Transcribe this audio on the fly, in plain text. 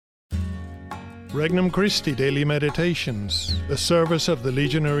Regnum Christi Daily Meditations, the service of the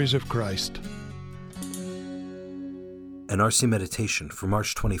Legionaries of Christ. An RC Meditation for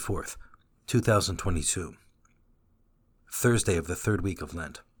March 24th, 2022. Thursday of the third week of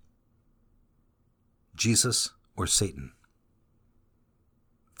Lent. Jesus or Satan?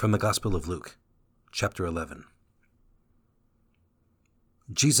 From the Gospel of Luke, chapter 11.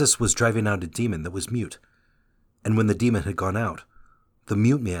 Jesus was driving out a demon that was mute, and when the demon had gone out, the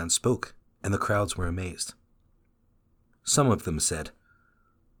mute man spoke, and the crowds were amazed. Some of them said,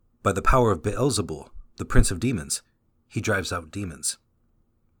 "By the power of Beelzebul, the prince of demons, he drives out demons."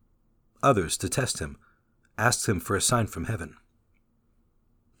 Others, to test him, asked him for a sign from heaven.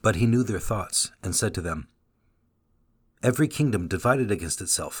 But he knew their thoughts and said to them, "Every kingdom divided against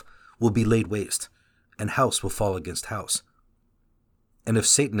itself will be laid waste, and house will fall against house. And if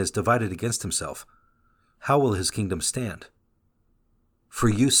Satan is divided against himself, how will his kingdom stand? For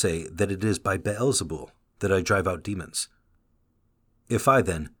you say that it is by Beelzebul that I drive out demons. If I,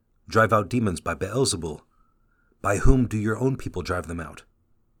 then, drive out demons by Beelzebul, by whom do your own people drive them out?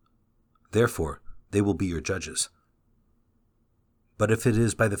 Therefore, they will be your judges. But if it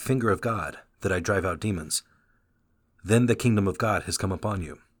is by the finger of God that I drive out demons, then the kingdom of God has come upon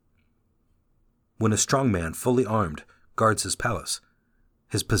you. When a strong man, fully armed, guards his palace,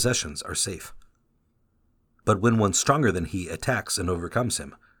 his possessions are safe. But when one stronger than he attacks and overcomes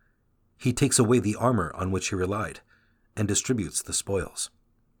him, he takes away the armor on which he relied and distributes the spoils.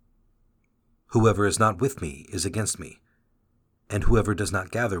 Whoever is not with me is against me, and whoever does not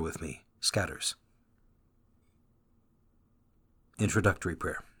gather with me scatters. Introductory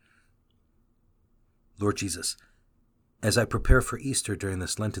Prayer. Lord Jesus, as I prepare for Easter during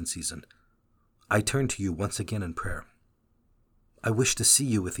this Lenten season, I turn to you once again in prayer. I wish to see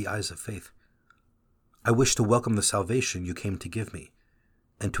you with the eyes of faith. I wish to welcome the salvation you came to give me,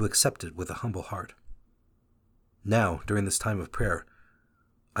 and to accept it with a humble heart. Now, during this time of prayer,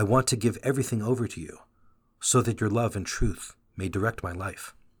 I want to give everything over to you, so that your love and truth may direct my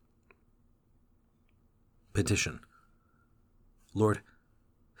life. Petition. Lord,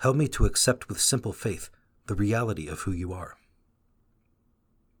 help me to accept with simple faith the reality of who you are.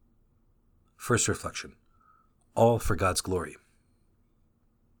 First reflection. All for God's glory.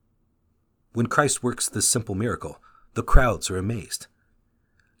 When Christ works this simple miracle, the crowds are amazed.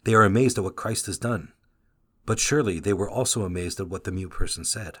 They are amazed at what Christ has done, but surely they were also amazed at what the mute person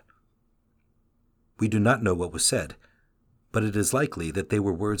said. We do not know what was said, but it is likely that they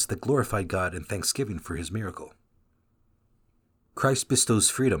were words that glorified God in thanksgiving for his miracle. Christ bestows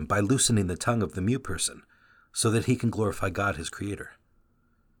freedom by loosening the tongue of the mute person so that he can glorify God, his Creator.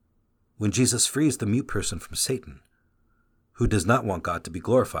 When Jesus frees the mute person from Satan, who does not want God to be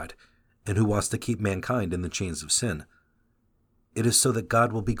glorified, and who wants to keep mankind in the chains of sin, it is so that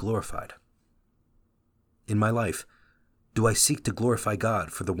God will be glorified. In my life, do I seek to glorify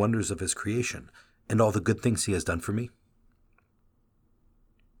God for the wonders of his creation and all the good things he has done for me?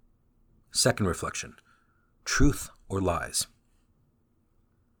 Second reflection. Truth or lies?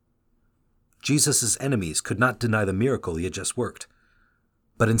 Jesus' enemies could not deny the miracle he had just worked,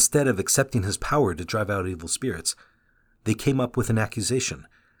 but instead of accepting his power to drive out evil spirits, they came up with an accusation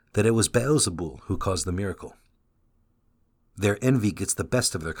that it was Beelzebul who caused the miracle. Their envy gets the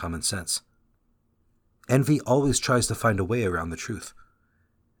best of their common sense. Envy always tries to find a way around the truth.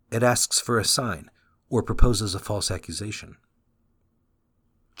 It asks for a sign or proposes a false accusation.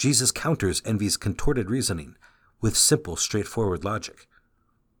 Jesus counters envy's contorted reasoning with simple, straightforward logic.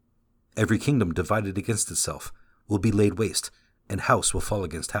 Every kingdom divided against itself will be laid waste, and house will fall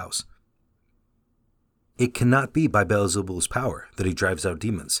against house. It cannot be by Beelzebul's power that he drives out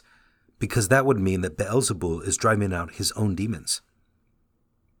demons, because that would mean that Beelzebul is driving out his own demons.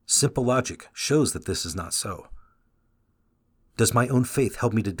 Simple logic shows that this is not so. Does my own faith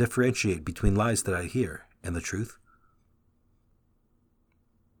help me to differentiate between lies that I hear and the truth?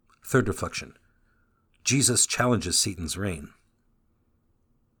 Third reflection. Jesus challenges Satan's reign.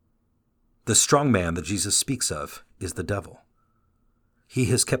 The strong man that Jesus speaks of is the devil. He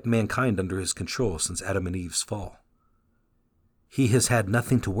has kept mankind under his control since Adam and Eve's fall. He has had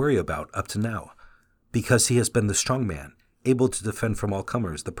nothing to worry about up to now, because he has been the strong man, able to defend from all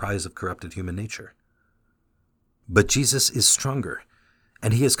comers the prize of corrupted human nature. But Jesus is stronger,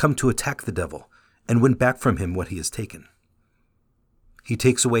 and he has come to attack the devil and win back from him what he has taken. He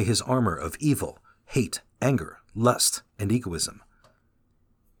takes away his armor of evil, hate, anger, lust, and egoism.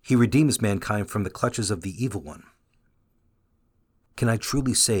 He redeems mankind from the clutches of the evil one. Can I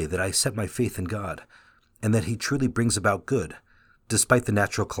truly say that I set my faith in God, and that he truly brings about good, despite the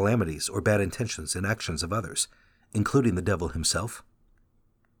natural calamities or bad intentions and actions of others, including the devil himself?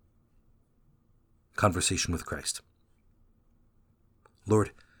 Conversation with Christ.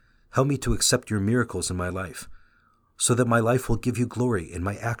 Lord, help me to accept your miracles in my life, so that my life will give you glory in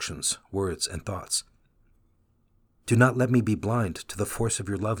my actions, words, and thoughts. Do not let me be blind to the force of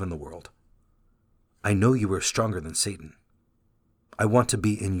your love in the world. I know you are stronger than Satan. I want to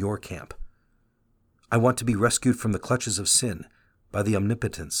be in your camp. I want to be rescued from the clutches of sin by the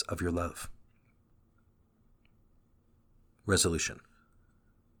omnipotence of your love. Resolution.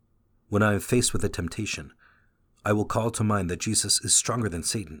 When I am faced with a temptation, I will call to mind that Jesus is stronger than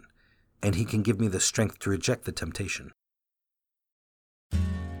Satan, and he can give me the strength to reject the temptation.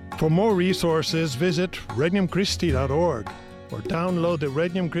 For more resources, visit regnumchristi.org or download the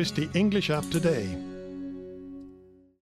Regnum Christi English app today.